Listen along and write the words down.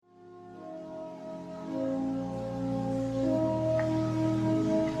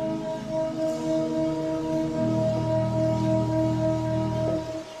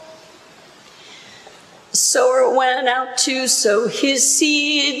sower went out to sow his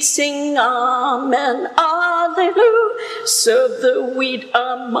seed, sing amen, alleluia. Sowed the wheat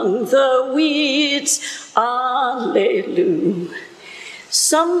among the weeds, alleluia.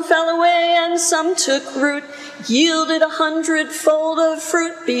 Some fell away and some took root, yielded 100-fold of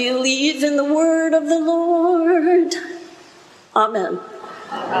fruit. Believe in the word of the Lord. Amen.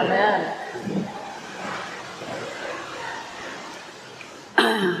 Amen.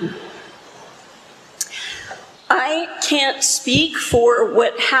 I can't speak for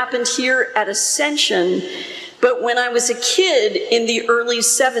what happened here at Ascension, but when I was a kid in the early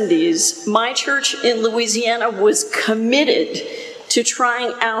 70s, my church in Louisiana was committed to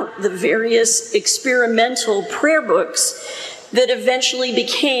trying out the various experimental prayer books that eventually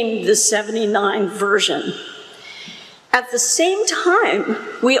became the 79 version. At the same time,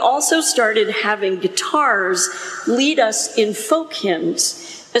 we also started having guitars lead us in folk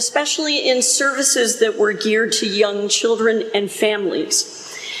hymns, especially in services that were geared to young children and families.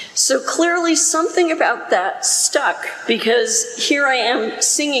 So clearly something about that stuck, because here I am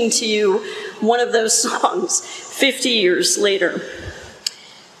singing to you one of those songs 50 years later.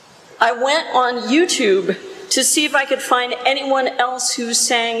 I went on YouTube to see if I could find anyone else who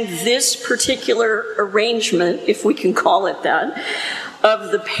sang this particular arrangement, if we can call it that,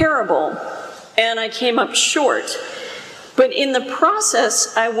 of the parable, and I came up short. But in the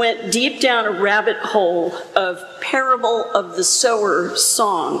process, I went deep down a rabbit hole of parable of the sower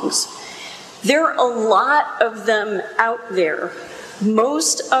songs. There are a lot of them out there,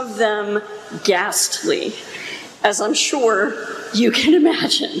 most of them ghastly, as I'm sure you can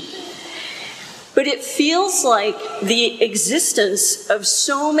imagine. But it feels like the existence of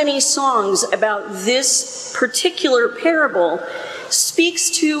so many songs about this particular parable speaks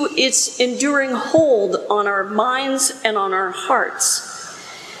to its enduring hold on our minds and on our hearts.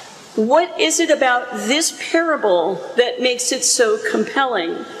 What is it about this parable that makes it so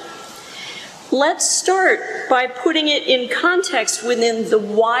compelling? Let's start by putting it in context within the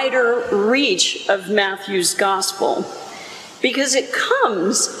wider reach of Matthew's gospel, because it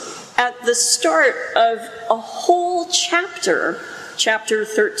comes at the start of a whole chapter, chapter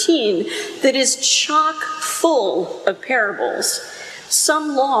 13, that is chock full of parables,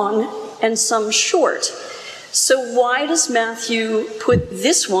 some long and some short. So why does Matthew put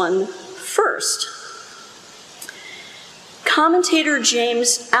this one first? Commentator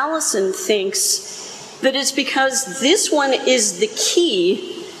James Allison thinks that it's because this one is the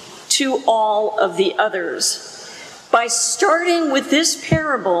key to all of the others. By starting with this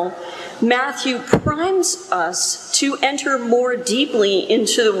parable, Matthew primes us to enter more deeply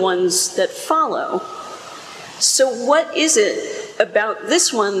into the ones that follow. So what is it about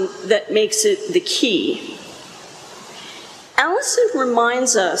this one that makes it the key? Allison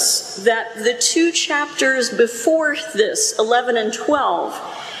reminds us that the two chapters before this, 11 and 12,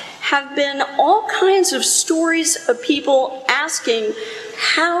 have been all kinds of stories of people asking,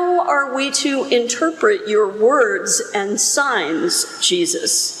 how are we to interpret your words and signs,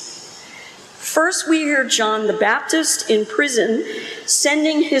 Jesus? First, we hear John the Baptist in prison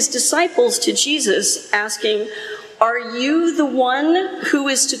sending his disciples to Jesus asking, are you the one who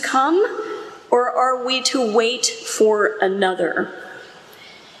is to come, or are we to wait for another?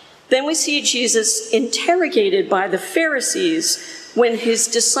 Then we see Jesus interrogated by the Pharisees when his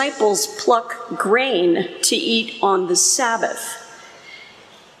disciples pluck grain to eat on the Sabbath.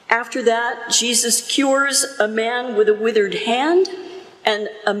 After that, Jesus cures a man with a withered hand and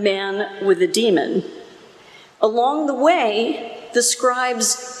a man with a demon. Along the way, the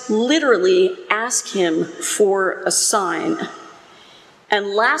scribes literally ask him for a sign.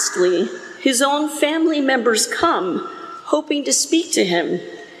 And lastly, his own family members come, hoping to speak to him.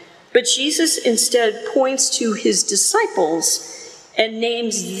 But Jesus instead points to his disciples and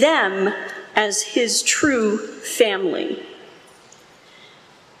names them as his true family.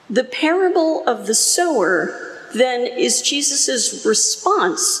 The parable of the sower, then, is Jesus'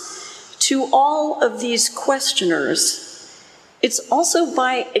 response to all of these questioners. It's also,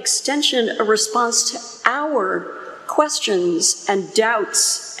 by extension, a response to our questions and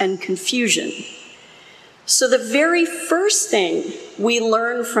doubts and confusion. So the very first thing we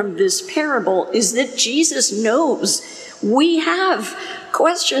learn from this parable is that Jesus knows we have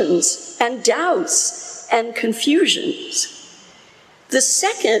questions and doubts and confusions. The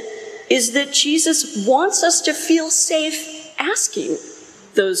second is that Jesus wants us to feel safe asking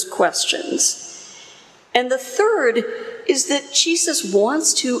those questions. And the third is that Jesus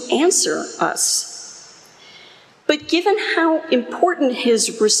wants to answer us. But given how important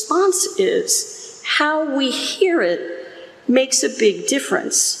his response is, how we hear it makes a big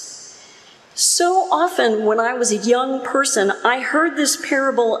difference. So often when I was a young person, I heard this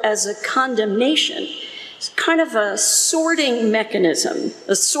parable as a condemnation. It's kind of a sorting mechanism,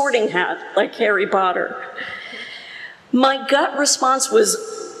 a sorting hat like Harry Potter. My gut response was,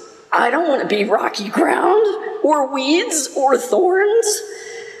 I don't want to be rocky ground or weeds or thorns.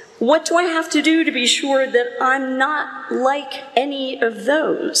 What do I have to do to be sure that I'm not like any of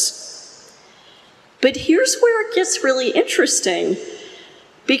those? But here's where it gets really interesting,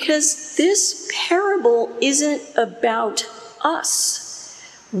 because this parable isn't about us.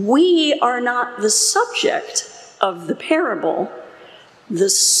 We are not the subject of the parable. The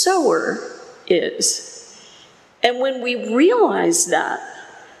sower is. And when we realize that,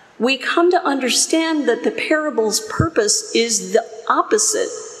 we come to understand that the parable's purpose is the opposite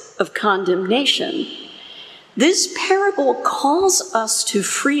of condemnation. This parable calls us to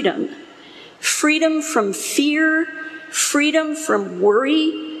freedom. Freedom from fear, freedom from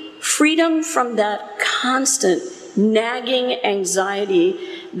worry, freedom from that constant nagging anxiety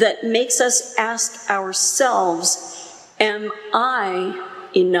that makes us ask ourselves, am I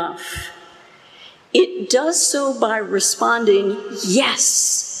enough? It does so by responding,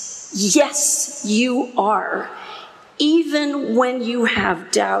 yes, yes, you are. Even when you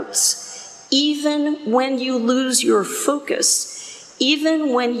have doubts, even when you lose your focus,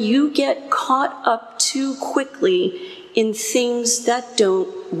 even when you get caught up too quickly in things that don't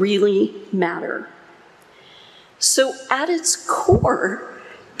really matter. So at its core,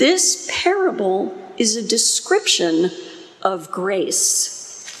 this parable is a description of grace.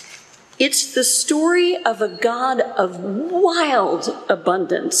 It's the story of a God of wild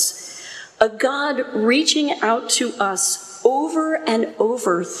abundance, a God reaching out to us over and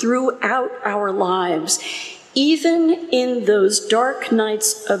over throughout our lives, even in those dark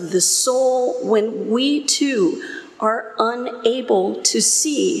nights of the soul when we too are unable to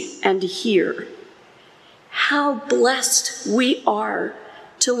see and hear. How blessed we are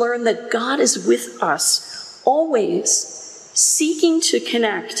to learn that God is with us, always seeking to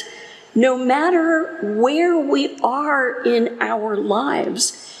connect, no matter where we are in our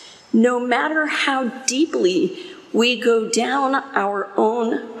lives, no matter how deeply we go down our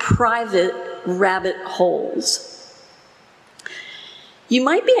own private rabbit holes. You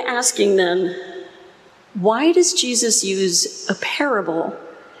might be asking then, why does Jesus use a parable?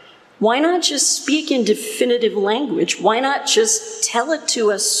 Why not just speak in definitive language? Why not just tell it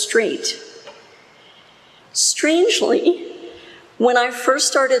to us straight? Strangely, when I first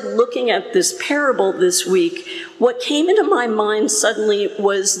started looking at this parable this week, what came into my mind suddenly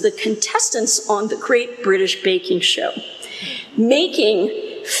was the contestants on the Great British Baking Show,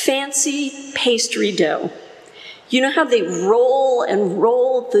 making fancy pastry dough. You know how they roll and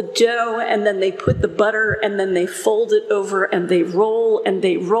roll the dough, and then they put the butter, and then they fold it over, and they roll, and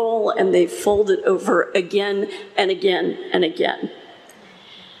they roll, and they fold it over again and again and again.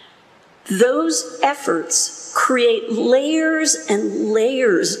 Those efforts create layers and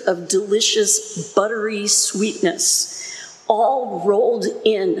layers of delicious buttery sweetness, all rolled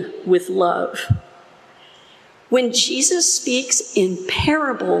in with love. When Jesus speaks in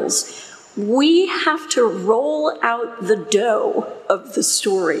parables, we have to roll out the dough of the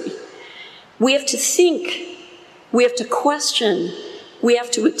story. We have to think, we have to question, we have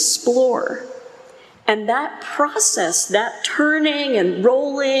to explore. And that process, that turning and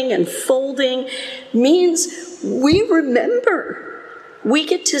rolling and folding, means we remember. We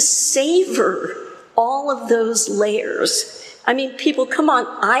get to savor all of those layers. I mean, people, come on,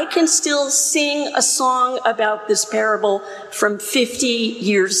 I can still sing a song about this parable from 50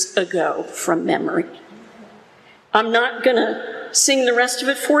 years ago from memory. I'm not going to sing the rest of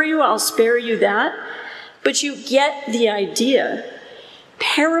it for you. I'll spare you that. But you get the idea.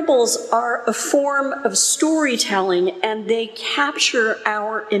 Parables are a form of storytelling, and they capture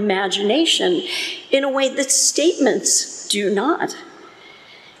our imagination in a way that statements do not.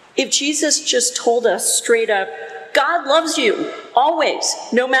 If Jesus just told us straight up, God loves you, always,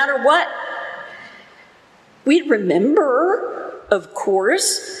 no matter what, we'd remember, of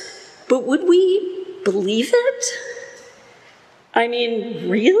course, but would we believe it? I mean,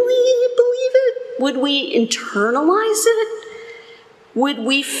 really believe it? Would we internalize it? Would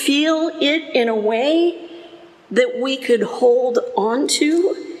we feel it in a way that we could hold on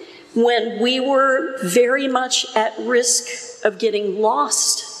to when we were very much at risk of getting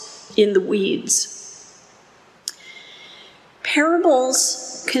lost in the weeds?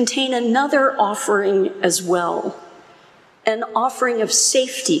 Parables contain another offering as well, an offering of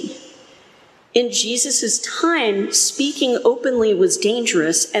safety. In Jesus' time, speaking openly was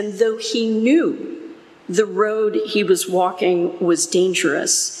dangerous, and though he knew the road he was walking was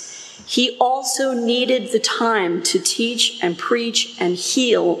dangerous, He also needed the time to teach and preach and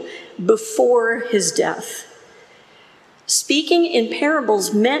heal before his death. Speaking in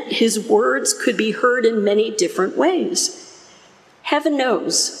parables meant his words could be heard in many different ways. Heaven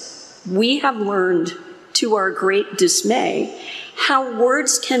knows, we have learned, to our great dismay, how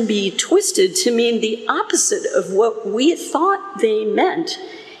words can be twisted to mean the opposite of what we thought they meant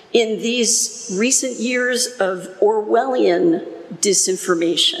in these recent years of Orwellian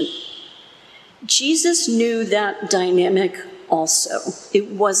disinformation. Jesus knew that dynamic also.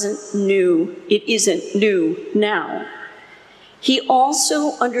 It wasn't new. It isn't new now. He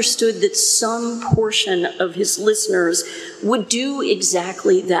also understood that some portion of his listeners would do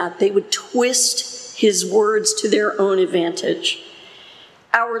exactly that. They would twist his words to their own advantage.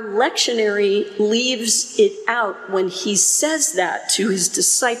 Our lectionary leaves it out when he says that to his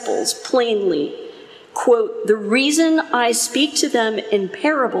disciples plainly. Quote, "The reason I speak to them in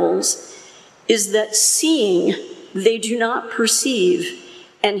parables is that seeing they do not perceive,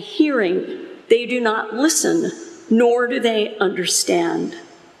 and hearing they do not listen, nor do they understand."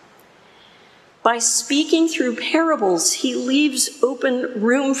 By speaking through parables, he leaves open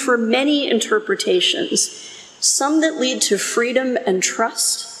room for many interpretations, some that lead to freedom and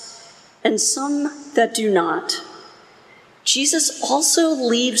trust, and some that do not. Jesus also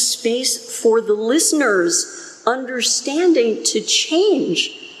leaves space for the listener's understanding to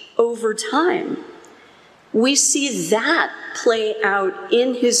change over time. We see that play out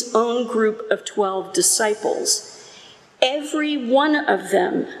in his own group of 12 disciples. Every one of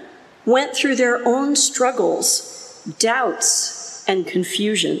them went through their own struggles, doubts, and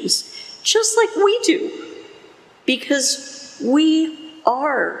confusions, just like we do, because we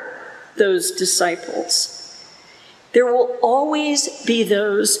are those disciples. There will always be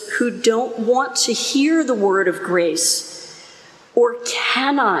those who don't want to hear the word of grace or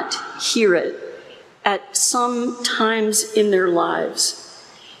cannot hear it at some times in their lives.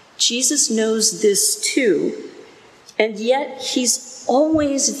 Jesus knows this too, and yet he's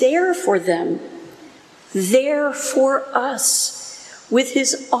always there for them, there for us, with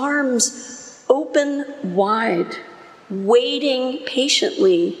his arms open wide, waiting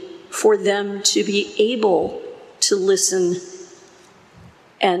patiently for them to be able to listen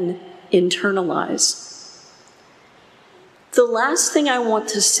and internalize. The last thing I want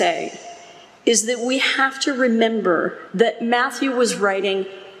to say is that we have to remember that Matthew was writing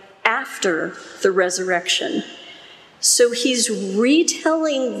after the resurrection. So he's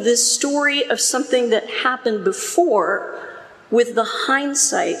retelling this story of something that happened before with the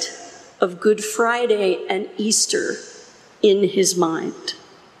hindsight of Good Friday and Easter in his mind.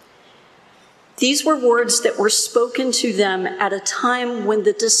 These were words that were spoken to them at a time when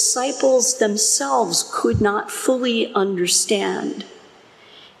the disciples themselves could not fully understand.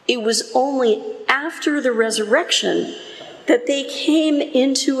 It was only after the resurrection that they came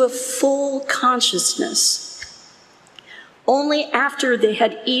into a full consciousness. Only after they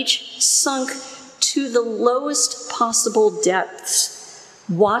had each sunk to the lowest possible depths,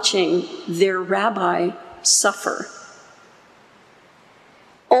 watching their rabbi suffer.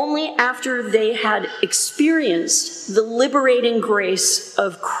 Only after they had experienced the liberating grace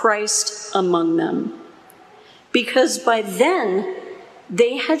of Christ among them. Because by then,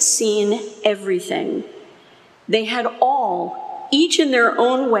 they had seen everything. They had all, each in their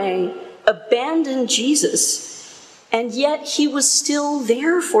own way, abandoned Jesus, and yet he was still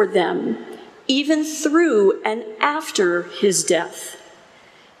there for them, even through and after his death.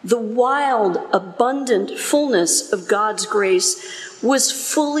 The wild, abundant fullness of God's grace was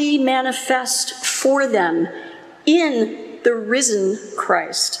fully manifest for them in the risen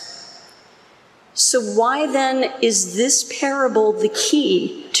Christ. So why then is this parable the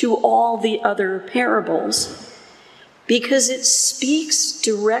key to all the other parables? Because it speaks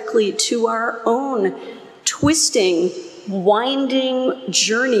directly to our own twisting, winding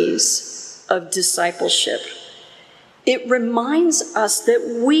journeys of discipleship. It reminds us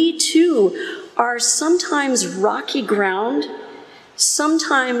that we too are sometimes rocky ground,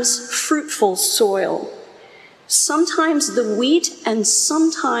 sometimes fruitful soil, sometimes the wheat and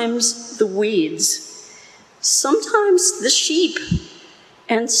sometimes the weeds, sometimes the sheep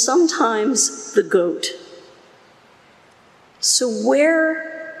and sometimes the goat. So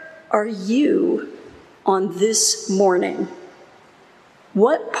where are you on this morning?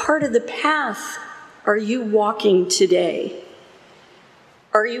 What part of the path are you walking today?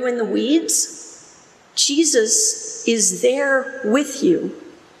 Are you in the weeds? Jesus is there with you.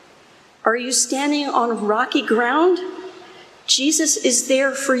 Are you standing on rocky ground? Jesus is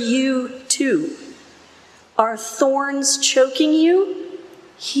there for you too. Are thorns choking you?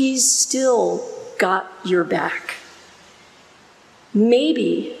 He's still got your back.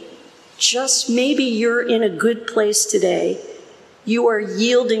 Maybe, just maybe, you're in a good place today. You are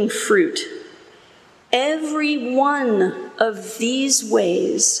yielding fruit. Every one of these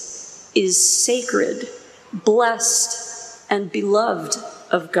ways is sacred, blessed, and beloved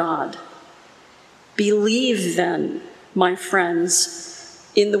of God. Believe then, my friends,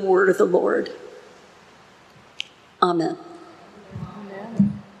 in the word of the Lord. Amen.